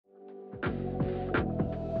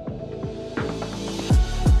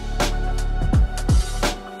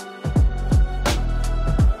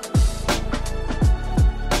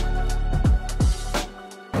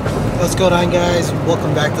going on, guys?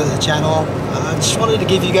 Welcome back to the channel. I just wanted to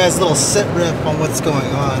give you guys a little sit rep on what's going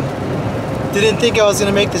on. Didn't think I was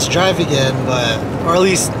going to make this drive again, or at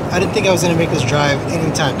least I didn't think I was going to make this drive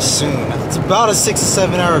anytime soon. It's about a 6 to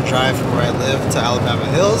 7 hour drive from where I live to Alabama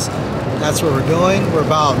Hills. That's where we're going. We're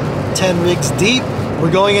about 10 rigs deep.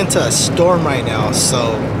 We're going into a storm right now,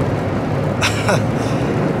 so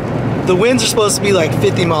the winds are supposed to be like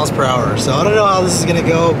 50 miles per hour. So I don't know how this is going to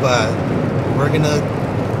go, but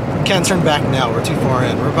we can't turn back now. We're too far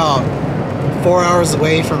in. We're about 4 hours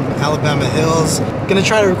away from Alabama Hills. Gonna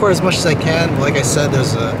try to record as much as I can. Like I said,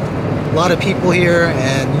 there's a lot of people here,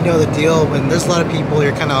 and you know the deal. When there's a lot of people,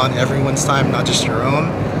 you're kind of on everyone's time, not just your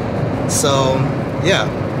own. So yeah,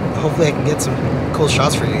 hopefully I can get some cool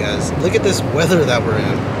shots for you guys. Look at this weather that we're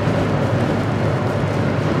in.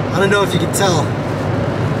 I don't know if you can tell,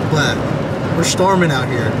 but we're storming out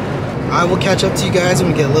here. I will catch up to you guys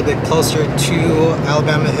when we get a little bit closer to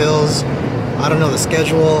Alabama Hills. I don't know the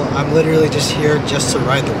schedule. I'm literally just here just to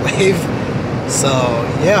ride the wave. So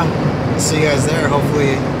yeah, I'll see you guys there. Hopefully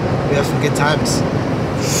we have some good times.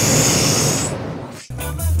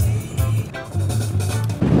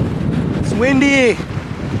 It's windy.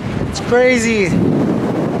 It's crazy.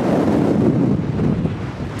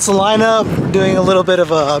 It's a lineup. We're doing a little bit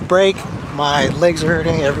of a break. My legs are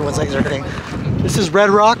hurting. Everyone's legs are hurting. This is Red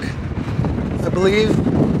Rock, I believe.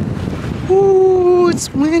 Ooh, it's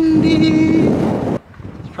windy.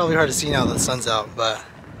 It's probably hard to see now that the sun's out, but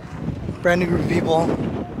brand new group of people.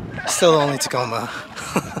 Still only Tacoma.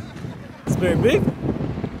 It's very big.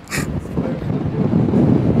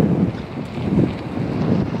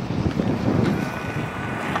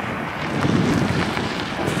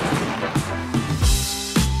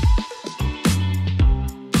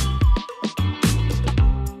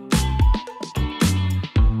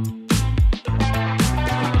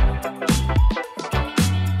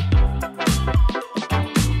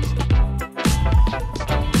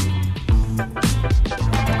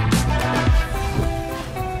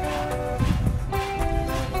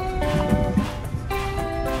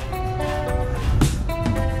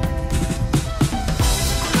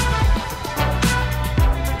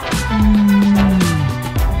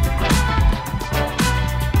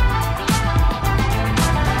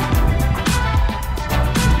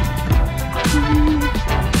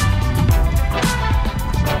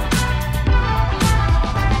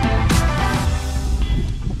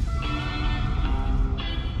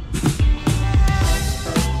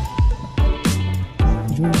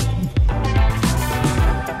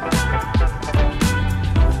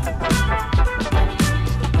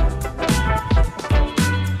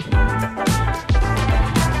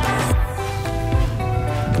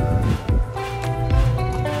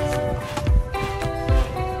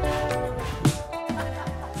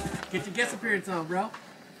 Get your guest appearance on, bro.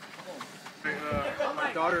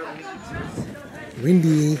 My daughter.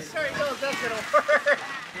 Windy. That's fine.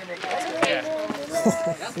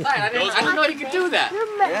 I didn't know you could do that.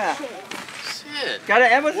 Yeah. Shit. Got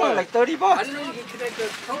an Amazon like 30 I bucks. didn't know you could connect the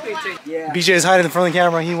propane tank. Yeah. BJ is hiding in front of the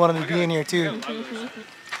camera. He wanted to be in here too.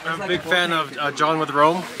 I'm a big fan of John with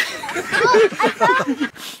Rome.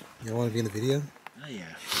 You want to be in the video? Oh yeah.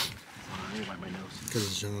 Let me wipe my nose. Because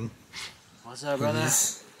it's John. What's up, brother?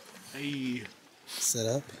 Hey. Set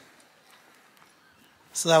up.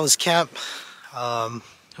 So that was camp.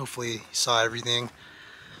 Hopefully you saw everything.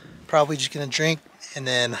 Probably just gonna drink and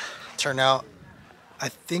then turn out. I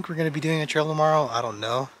think we're gonna be doing a trail tomorrow. I don't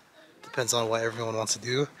know. Depends on what everyone wants to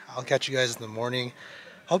do. I'll catch you guys in the morning.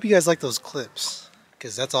 Hope you guys like those clips,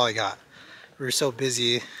 because that's all I got. We were so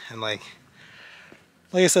busy, and like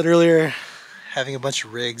I said earlier, having a bunch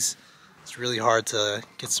of rigs, it's really hard to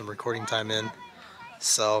get some recording time in.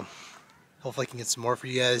 So hopefully I can get some more for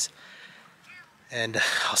you guys, and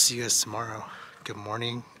I'll see you guys tomorrow. Good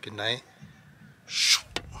morning, good night.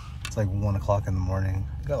 It's like 1 o'clock in the morning.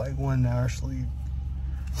 I got like 1 hour sleep,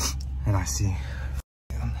 and I see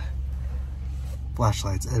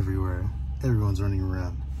flashlights everywhere. Everyone's running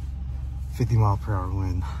around. 50-mile-per-hour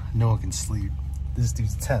wind. No one can sleep. This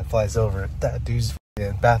dude's tent flies over. That dude's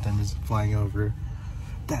bathroom is flying over.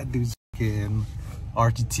 That dude's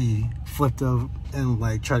RTT flipped over and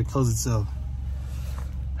like tried to close itself.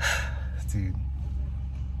 Dude,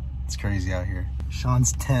 it's crazy out here.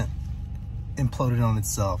 Sean's tent imploded on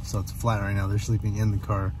itself, so it's flat right now. They're sleeping in the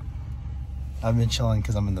car. I've been chilling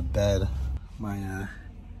because I'm in the bed. My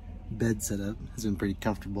bed setup has been pretty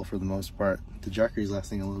comfortable for the most part. The Jackery's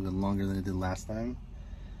lasting a little bit longer than it did last time.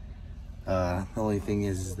 The only thing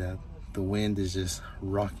is that the wind is just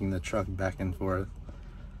rocking the truck back and forth.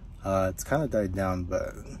 It's kind of died down,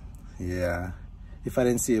 but yeah, if I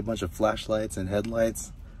didn't see a bunch of flashlights and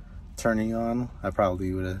headlights turning on, I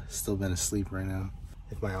probably would have still been asleep right now.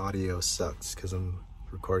 If my audio sucks, because I'm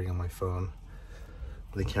recording on my phone.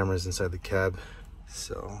 The camera's inside the cab,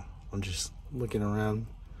 so I'm just looking around,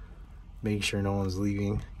 making sure no one's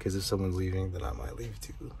leaving, because if someone's leaving, then I might leave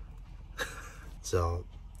too. So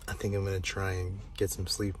I think I'm gonna try and get some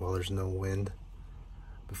sleep while there's no wind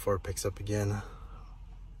before it picks up again.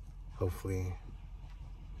 Hopefully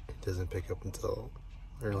it doesn't pick up until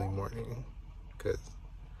early morning, because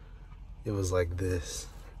it was like this.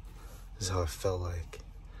 This is how it felt like.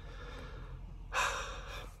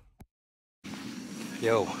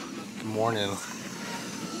 Yo, good morning.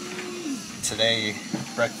 Today,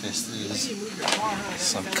 breakfast is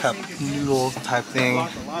some cup noodle type thing.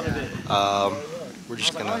 We're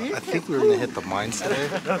just gonna, I think we're gonna hit the mines today,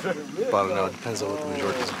 but I don't know, it depends on what the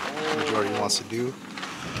majority wants to do.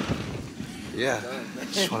 Yeah,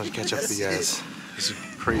 just wanted to catch up with you guys. This was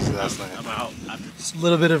crazy last night. Just a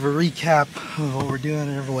little bit of a recap of what we're doing.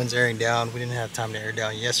 Everyone's airing down. We didn't have time to air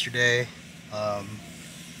down yesterday. I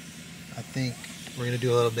think we're gonna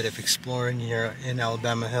do a little bit of exploring here in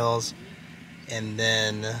Alabama Hills and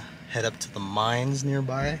then head up to the mines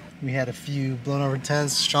nearby. We had a few blown over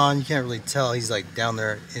tents. Sean, you can't really tell, he's like down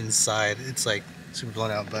there inside. It's like super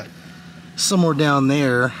blown out, but somewhere down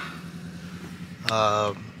there,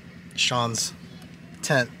 Sean's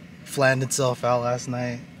tent flattened itself out last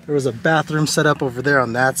night. There was a bathroom set up over there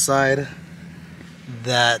on that side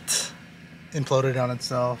that imploded on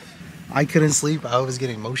itself. I couldn't sleep. I was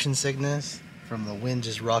getting motion sickness from the wind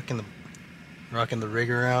just rocking the rig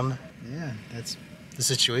around. Yeah, that's the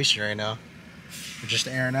situation right now. We're just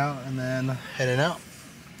airing out and then heading out.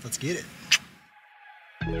 Let's get it.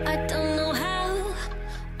 I don't know how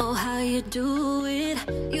or how you do it.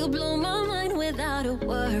 You blow my mind without a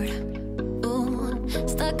word. Ooh,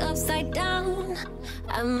 stuck upside down.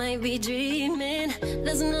 I might be dreaming.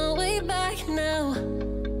 There's no way back now.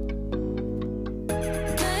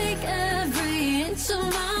 Take every inch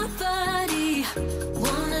of my body.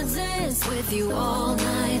 Wanna dance with you all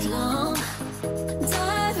night long.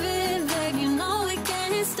 Dive in, babe, you know we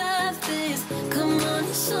can't stop this. Come on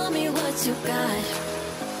and show me what you got.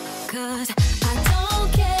 'Cause I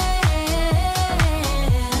don't care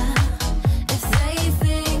if they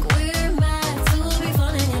think we're mad to be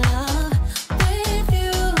falling in love with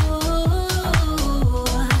you.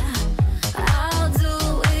 I'll do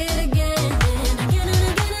it again and again and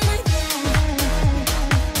again and again.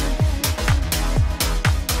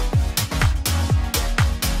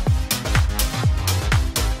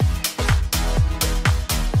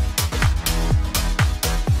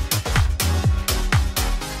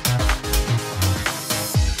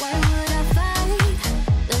 Why would I fight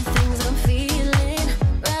the things I'm feeling?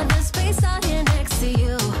 Rather space out here next to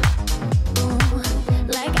you. Ooh,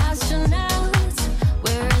 like astronauts,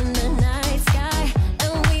 we're in the night sky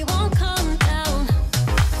and we won't come down.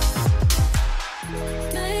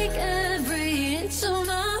 Make every inch of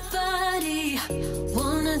my body.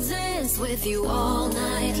 Wanna dance with you all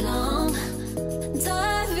night long.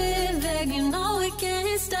 Dive in, babe, you know we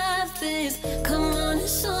can't stop this. Come on and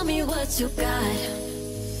show me what you got.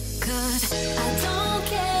 'Cause I don't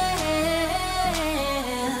care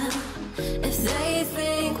if they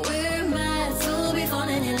think we're mad to be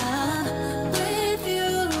falling in love with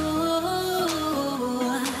you.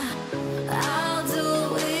 I'll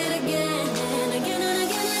do it again and again and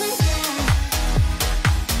again and again.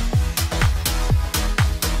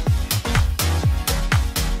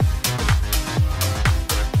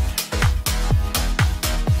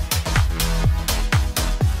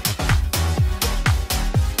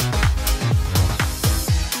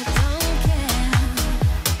 I don't care.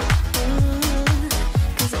 Ooh,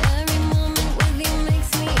 'cause every moment with you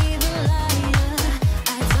makes me even lighter. I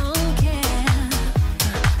don't care.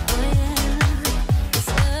 Oh yeah, 'cause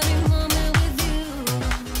every moment with you.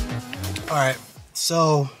 All right,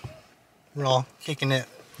 so we're all kicking it.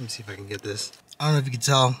 Let me see if I can get this. I don't know if you can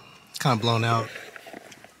tell, it's kind of blown out,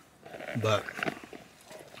 but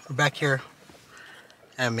we're back here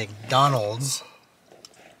at McDonald's.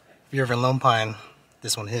 If you're ever in Lone Pine,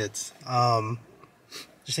 this one hits.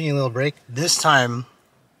 Just taking a little break. This time,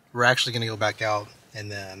 we're actually gonna go back out, and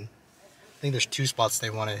then I think there's 2 spots they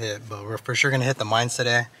want to hit, but we're for sure gonna hit the mines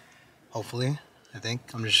today. Hopefully, I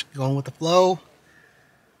think. I'm just going with the flow.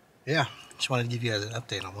 Yeah, just wanted to give you guys an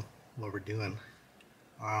update on what we're doing.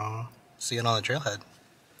 See you on the trailhead.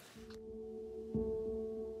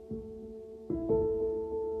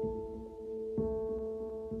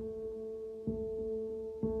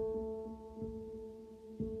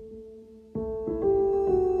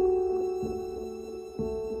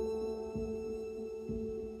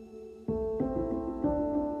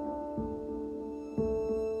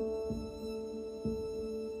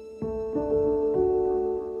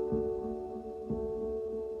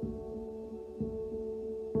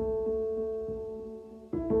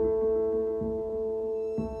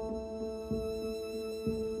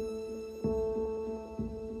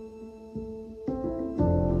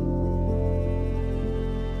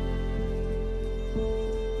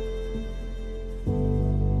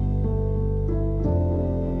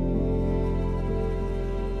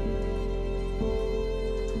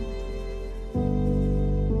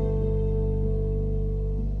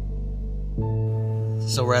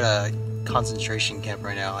 So we're at a concentration camp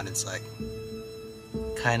right now, and it's like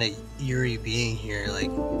kind of eerie being here,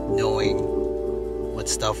 like knowing what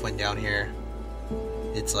stuff went down here.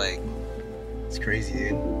 It's like, it's crazy,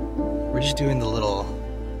 dude. We're just doing the little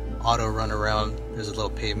auto run around. There's a little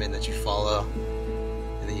pavement that you follow,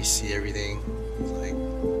 and then you see everything. It's like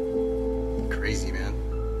crazy, man.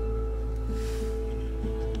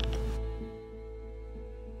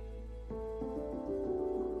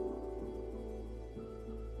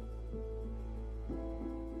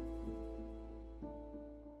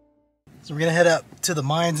 So we're gonna head up to the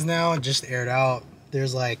mines now and just air it out.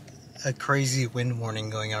 There's like a crazy wind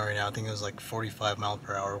warning going on right now. I think it was like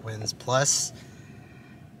 45-mile-per-hour winds plus.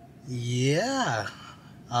 Yeah,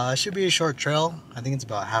 it should be a short trail. I think it's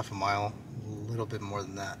about half a mile, a little bit more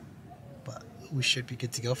than that. But we should be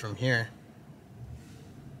good to go from here.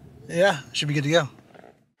 Yeah, should be good to go.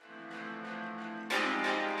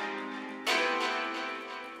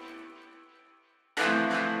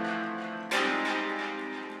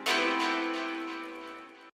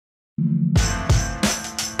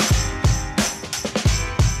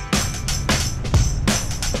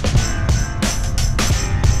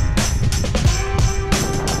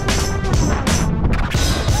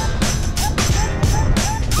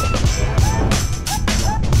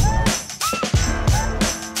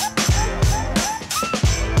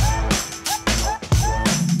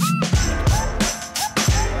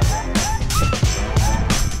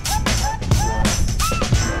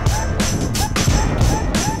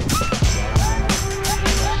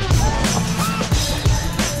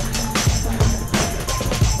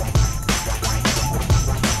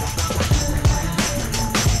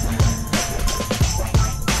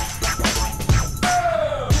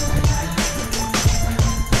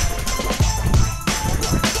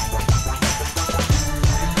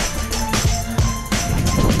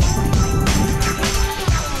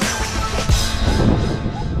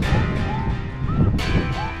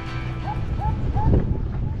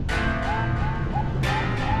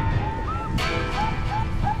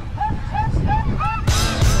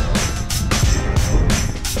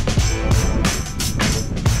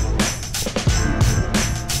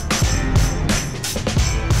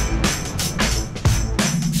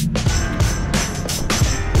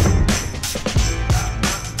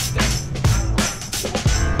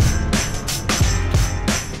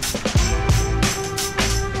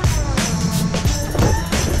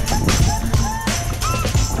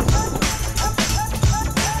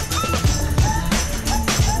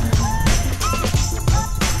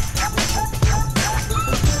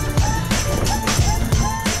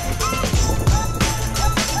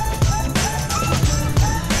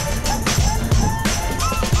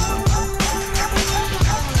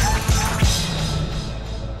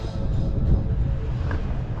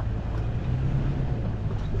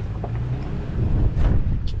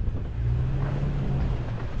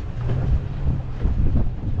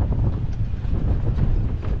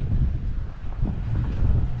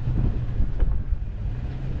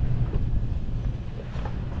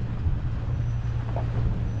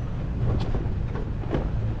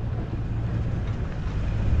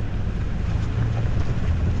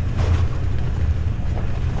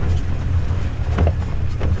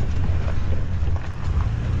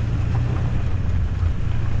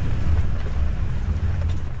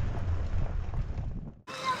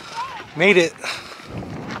 Made it.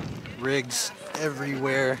 Rigs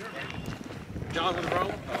everywhere. John with the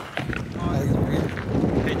rope.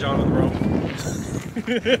 Hey, John with the rope.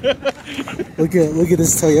 Look at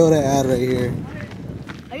this Toyota ad right here.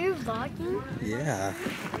 Are you vlogging? Yeah.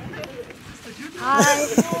 Hi.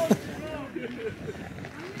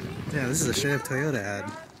 Yeah, this is a straight up Toyota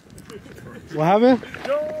ad. What happened?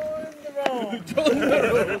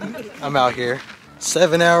 I'm out here.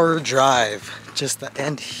 7-hour drive just to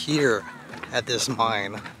end here at this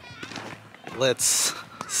mine. Let's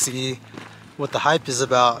see what the hype is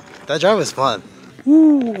about. That drive was fun.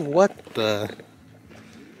 Ooh, what the?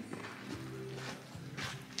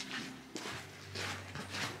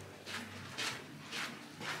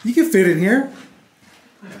 You can fit in here.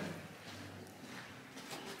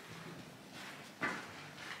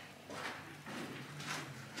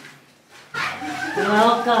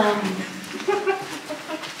 Welcome.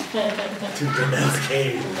 To the next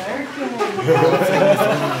cave.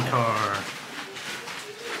 Car.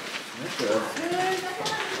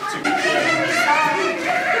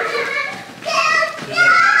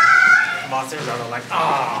 Monsters are like,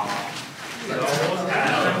 ah.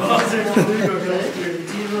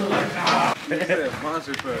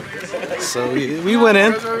 So we went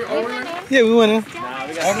in. Yeah, we went in.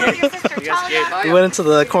 We went into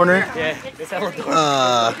the corner. Yeah,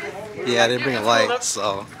 Yeah, I didn't bring a light,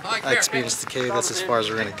 so I experienced the cave. That's as far as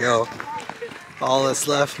we're gonna go. All that's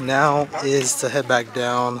left now is to head back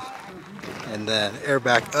down and then air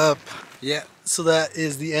back up. Yeah, so that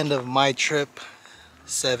is the end of my trip.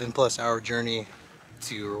 7+ hour journey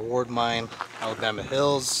to Reward Mine, Alabama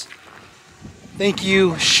Hills. Thank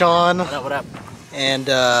you, Sean. What up? And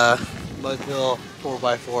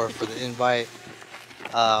MudVille4x4 for the invite.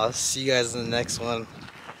 See you guys in the next one.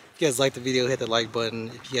 If you guys liked the video, hit the like button.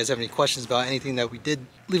 If you guys have any questions about anything that we did,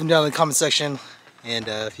 leave them down in the comment section. And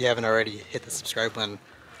if you haven't already, hit the subscribe button.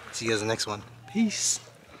 See you guys in the next one. Peace.